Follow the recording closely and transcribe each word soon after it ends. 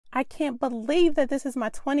I can't believe that this is my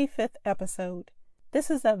 25th episode.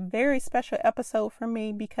 This is a very special episode for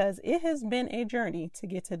me because it has been a journey to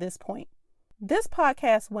get to this point. This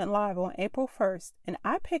podcast went live on April 1st, and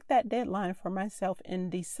I picked that deadline for myself in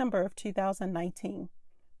December of 2019.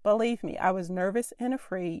 Believe me, I was nervous and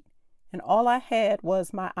afraid, and all I had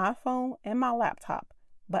was my iPhone and my laptop,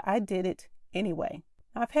 but I did it anyway.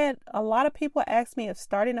 I've had a lot of people ask me if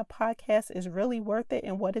starting a podcast is really worth it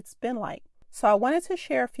and what it's been like. So I wanted to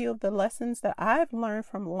share a few of the lessons that I've learned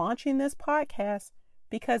from launching this podcast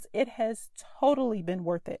because it has totally been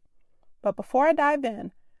worth it. But before I dive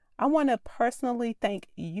in, I want to personally thank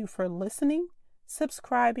you for listening,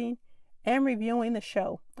 subscribing, and reviewing the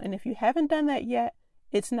show. And if you haven't done that yet,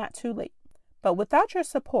 it's not too late. But without your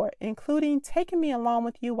support, including taking me along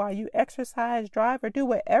with you while you exercise, drive, or do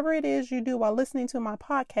whatever it is you do while listening to my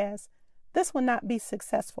podcast, this will not be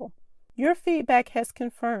successful. Your feedback has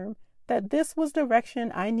confirmed that this was the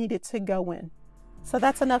direction I needed to go in. So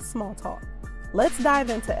that's enough small talk. Let's dive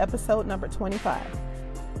into episode number 25.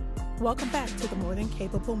 Welcome back to the More Than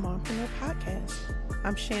Capable Mompreneur podcast.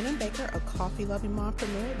 I'm Shannon Baker, a coffee-loving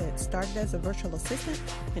mompreneur that started as a virtual assistant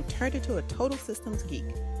and turned into a total systems geek.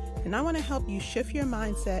 And I want to help you shift your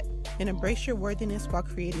mindset and embrace your worthiness while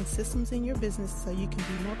creating systems in your business so you can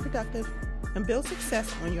be more productive and build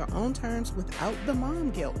success on your own terms without the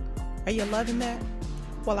mom guilt. Are you loving that?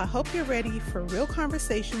 Well, I hope you're ready for real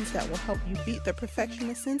conversations that will help you beat the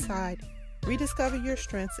perfectionist inside, rediscover your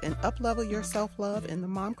strengths, and up-level your self-love in the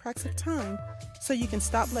mom cracks of time so you can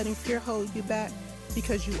stop letting fear hold you back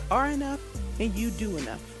because you are enough and you do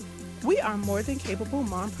enough. We are more than capable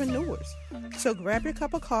mompreneurs. So grab your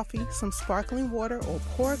cup of coffee, some sparkling water, or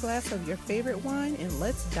pour a glass of your favorite wine and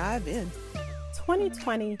let's dive in.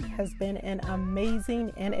 2020 has been an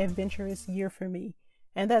amazing and adventurous year for me.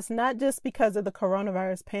 And that's not just because of the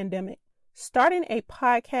coronavirus pandemic. Starting a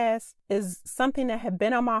podcast is something that had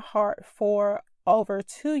been on my heart for over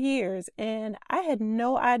 2 years, and I had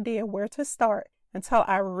no idea where to start until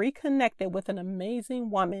I reconnected with an amazing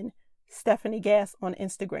woman, Stephanie Gass, on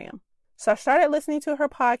Instagram. So I started listening to her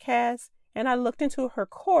podcast, and I looked into her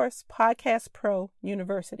course, Podcast Pro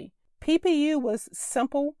University. PPU was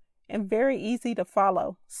simple and very easy to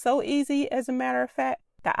follow. So easy, as a matter of fact,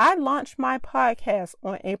 that I launched my podcast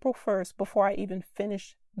on April 1st before I even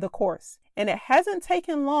finished the course. And it hasn't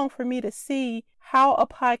taken long for me to see how a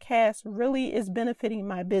podcast really is benefiting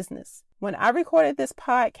my business. When I recorded this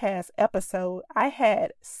podcast episode, I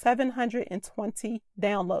had 720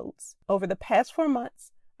 downloads. Over the past 4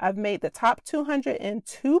 months, I've made the top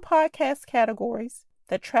 202 podcast categories.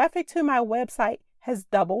 The traffic to my website has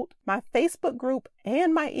doubled. My Facebook group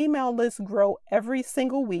and my email list grow every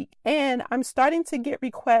single week. And I'm starting to get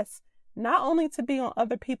requests not only to be on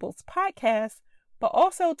other people's podcasts, but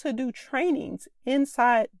also to do trainings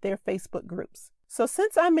inside their Facebook groups. So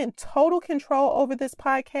since I'm in total control over this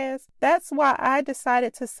podcast, that's why I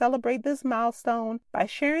decided to celebrate this milestone by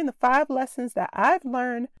sharing the 5 lessons that I've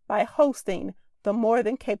learned by hosting the More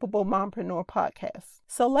Than Capable Mompreneur podcast.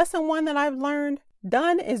 So lesson 1 that I've learned: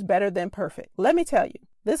 done is better than perfect. Let me tell you,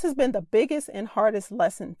 this has been the biggest and hardest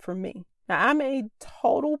lesson for me. Now, I'm a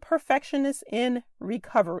total perfectionist in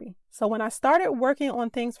recovery. So when I started working on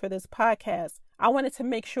things for this podcast, I wanted to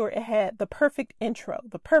make sure it had the perfect intro,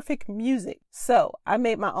 the perfect music. So I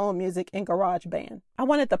made my own music in GarageBand. I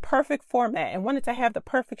wanted the perfect format and wanted to have the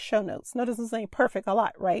perfect show notes. Notice I'm saying perfect a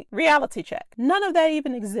lot, right? Reality check. None of that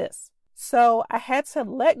even exists. So I had to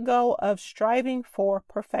let go of striving for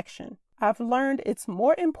perfection. I've learned it's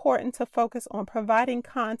more important to focus on providing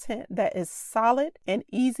content that is solid and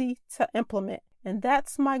easy to implement. And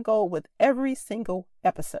that's my goal with every single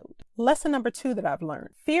episode. Lesson number 2 that I've learned: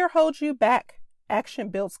 fear holds you back. Action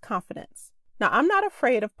builds confidence. Now, I'm not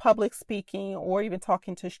afraid of public speaking or even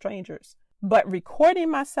talking to strangers, but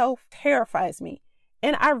recording myself terrifies me.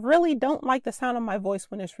 And I really don't like the sound of my voice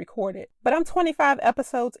when it's recorded. But I'm 25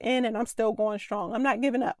 episodes in and I'm still going strong. I'm not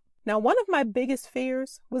giving up. Now, one of my biggest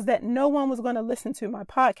fears was that no one was going to listen to my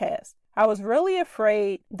podcast. I was really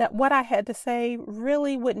afraid that what I had to say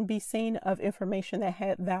really wouldn't be seen of information that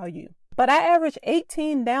had value. But I averaged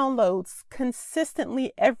 18 downloads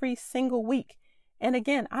consistently every single week. And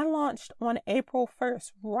again, I launched on April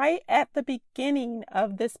 1st, right at the beginning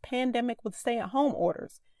of this pandemic with stay-at-home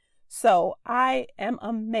orders. So I am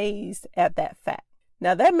amazed at that fact.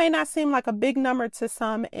 Now, that may not seem like a big number to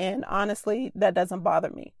some, and honestly, that doesn't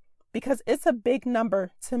bother me because it's a big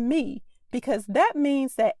number to me, because that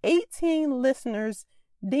means that 18 listeners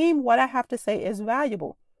deem what I have to say is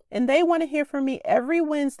valuable, and they want to hear from me every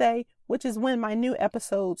Wednesday, which is when my new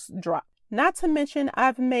episodes drop. Not to mention,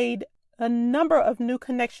 I've made a number of new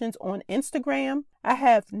connections on Instagram. I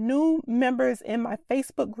have new members in my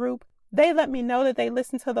Facebook group. They let me know that they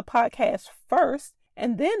listened to the podcast first,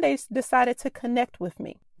 and then they decided to connect with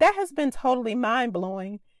me. That has been totally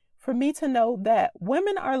mind-blowing for me to know that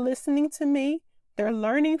women are listening to me. They're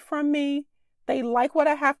learning from me. They like what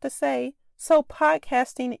I have to say. So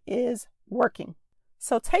podcasting is working.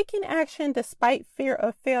 So taking action despite fear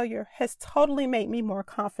of failure has totally made me more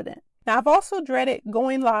confident. Now, I've also dreaded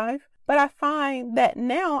going live, but I find that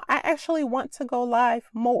now I actually want to go live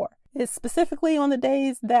more. It's specifically on the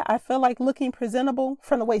days that I feel like looking presentable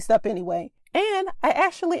from the waist up anyway. And I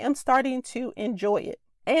actually am starting to enjoy it.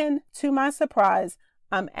 And to my surprise,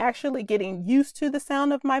 I'm actually getting used to the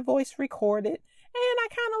sound of my voice recorded, and I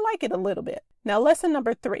kind of like it a little bit. Now, lesson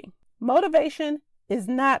number 3, motivation is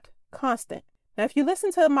not constant. Now, if you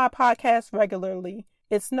listen to my podcast regularly,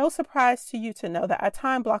 it's no surprise to you to know that I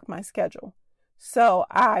time block my schedule. So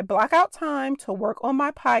I block out time to work on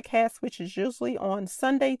my podcast, which is usually on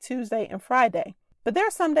Sunday, Tuesday, and Friday. But there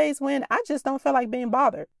are some days when I just don't feel like being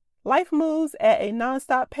bothered. Life moves at a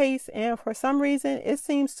nonstop pace, and for some reason, it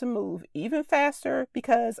seems to move even faster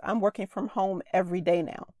because I'm working from home every day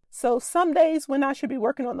now. So some days when I should be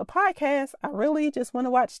working on the podcast, I really just want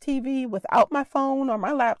to watch TV without my phone or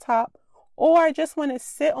my laptop, or I just want to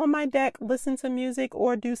sit on my deck, listen to music,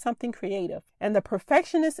 or do something creative. And the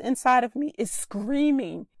perfectionist inside of me is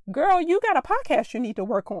screaming, girl, you got a podcast you need to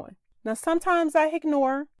work on. Now, sometimes I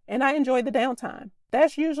ignore and I enjoy the downtime.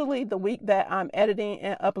 That's usually the week that I'm editing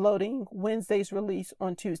and uploading Wednesday's release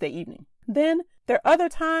on Tuesday evening. Then there are other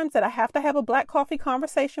times that I have to have a black coffee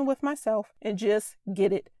conversation with myself and just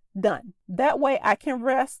get it done. That way I can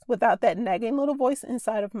rest without that nagging little voice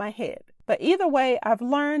inside of my head. But either way, I've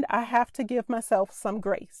learned I have to give myself some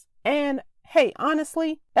grace. And hey,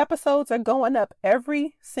 honestly, episodes are going up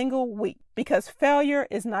every single week because failure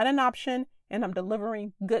is not an option. And I'm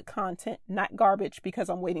delivering good content, not garbage because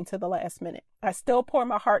I'm waiting to the last minute. I still pour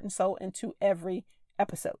my heart and soul into every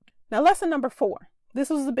episode. Now, lesson number 4. This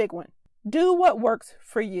was a big one. Do what works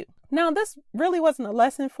for you. Now, this really wasn't a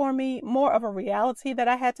lesson for me, more of a reality that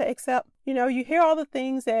I had to accept. You know, you hear all the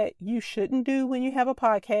things that you shouldn't do when you have a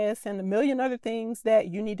podcast and a million other things that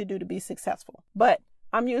you need to do to be successful. But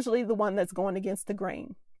I'm usually the one that's going against the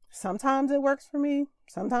grain. Sometimes it works for me,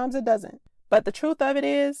 sometimes it doesn't. But the truth of it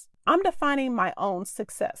is, I'm defining my own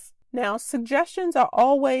success. Now, suggestions are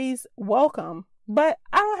always welcome, but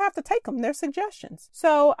I don't have to take them. They're suggestions.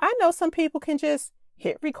 So I know some people can just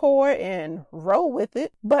hit record and roll with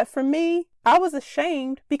it. But for me, I was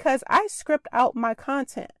ashamed because I script out my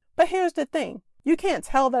content. But here's the thing. You can't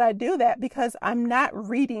tell that I do that because I'm not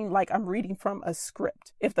reading like I'm reading from a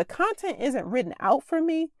script. If the content isn't written out for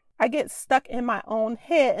me, I get stuck in my own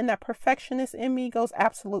head and that perfectionist in me goes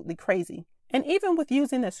absolutely crazy. And even with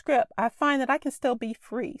using a script, I find that I can still be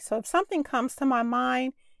free. So if something comes to my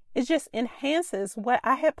mind, it just enhances what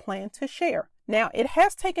I had planned to share. Now, it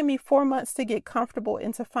has taken me 4 months to get comfortable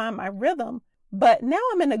and to find my rhythm, but now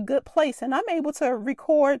I'm in a good place and I'm able to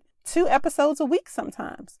record 2 episodes a week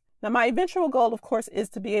sometimes. Now, my eventual goal, of course, is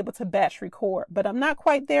to be able to batch record, but I'm not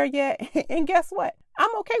quite there yet. And guess what?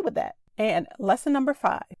 I'm okay with that. And lesson number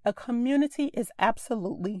 5, a community is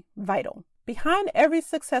absolutely vital. Behind every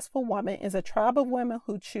successful woman is a tribe of women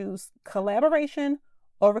who choose collaboration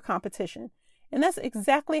over competition. And that's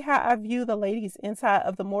exactly how I view the ladies inside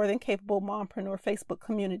of the More Than Capable Mompreneur Facebook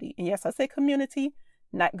community. And yes, I say community,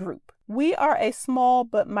 not group. We are a small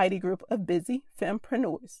but mighty group of busy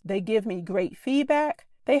fempreneurs. They give me great feedback.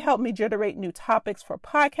 They help me generate new topics for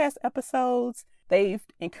podcast episodes. They've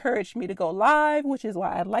encouraged me to go live, which is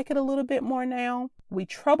why I like it a little bit more now. We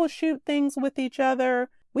troubleshoot things with each other.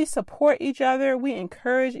 We support each other. We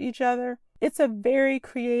encourage each other. It's a very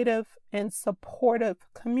creative and supportive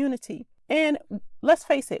community. And let's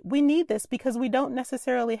face it, we need this because we don't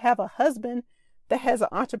necessarily have a husband that has an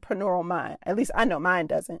entrepreneurial mind. At least I know mine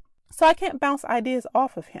doesn't. So I can't bounce ideas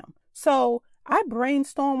off of him. So I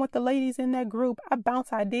brainstorm with the ladies in that group. I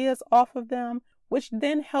bounce ideas off of them, which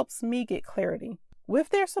then helps me get clarity. With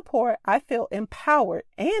their support, I feel empowered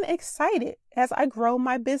and excited as I grow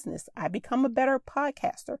my business. I become a better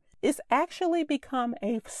podcaster. It's actually become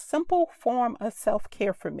a simple form of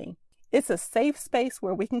self-care for me. It's a safe space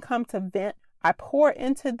where we can come to vent. I pour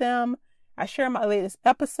into them. I share my latest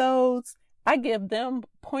episodes. I give them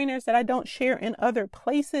pointers that I don't share in other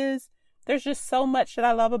places. There's just so much that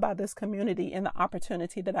I love about this community and the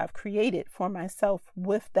opportunity that I've created for myself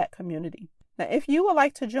with that community. Now, if you would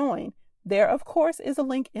like to join, there, of course, is a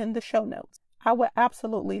link in the show notes. I would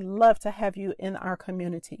absolutely love to have you in our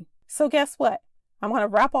community. So guess what? I'm going to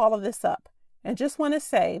wrap all of this up and just want to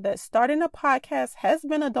say that starting a podcast has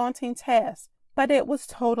been a daunting task, but but it was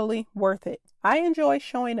totally worth it. I enjoy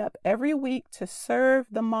showing up every week to serve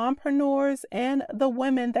the mompreneurs and the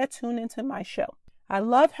women that tune into my show. I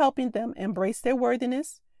love helping them embrace their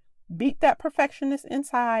worthiness, beat that perfectionist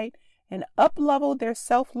inside, and up-level their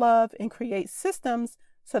self-love and create systems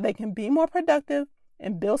so they can be more productive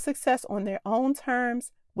and build success on their own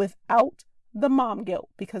terms without the mom guilt.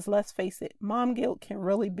 Because let's face it, mom guilt can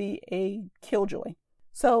really be a killjoy.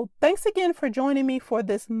 So thanks again for joining me for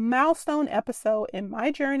this milestone episode in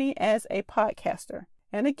my journey as a podcaster.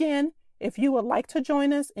 And again, if you would like to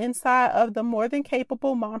join us inside of the More Than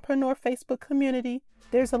Capable Mompreneur Facebook community,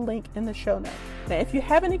 there's a link in the show notes. Now, if you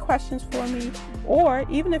have any questions for me, or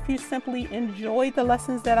even if you simply enjoyed the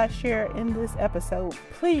lessons that I share in this episode,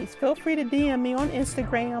 please feel free to DM me on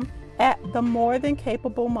Instagram at the More Than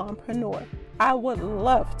Capable Mompreneur. I would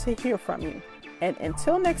love to hear from you. And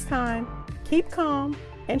until next time, keep calm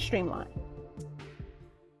and streamline.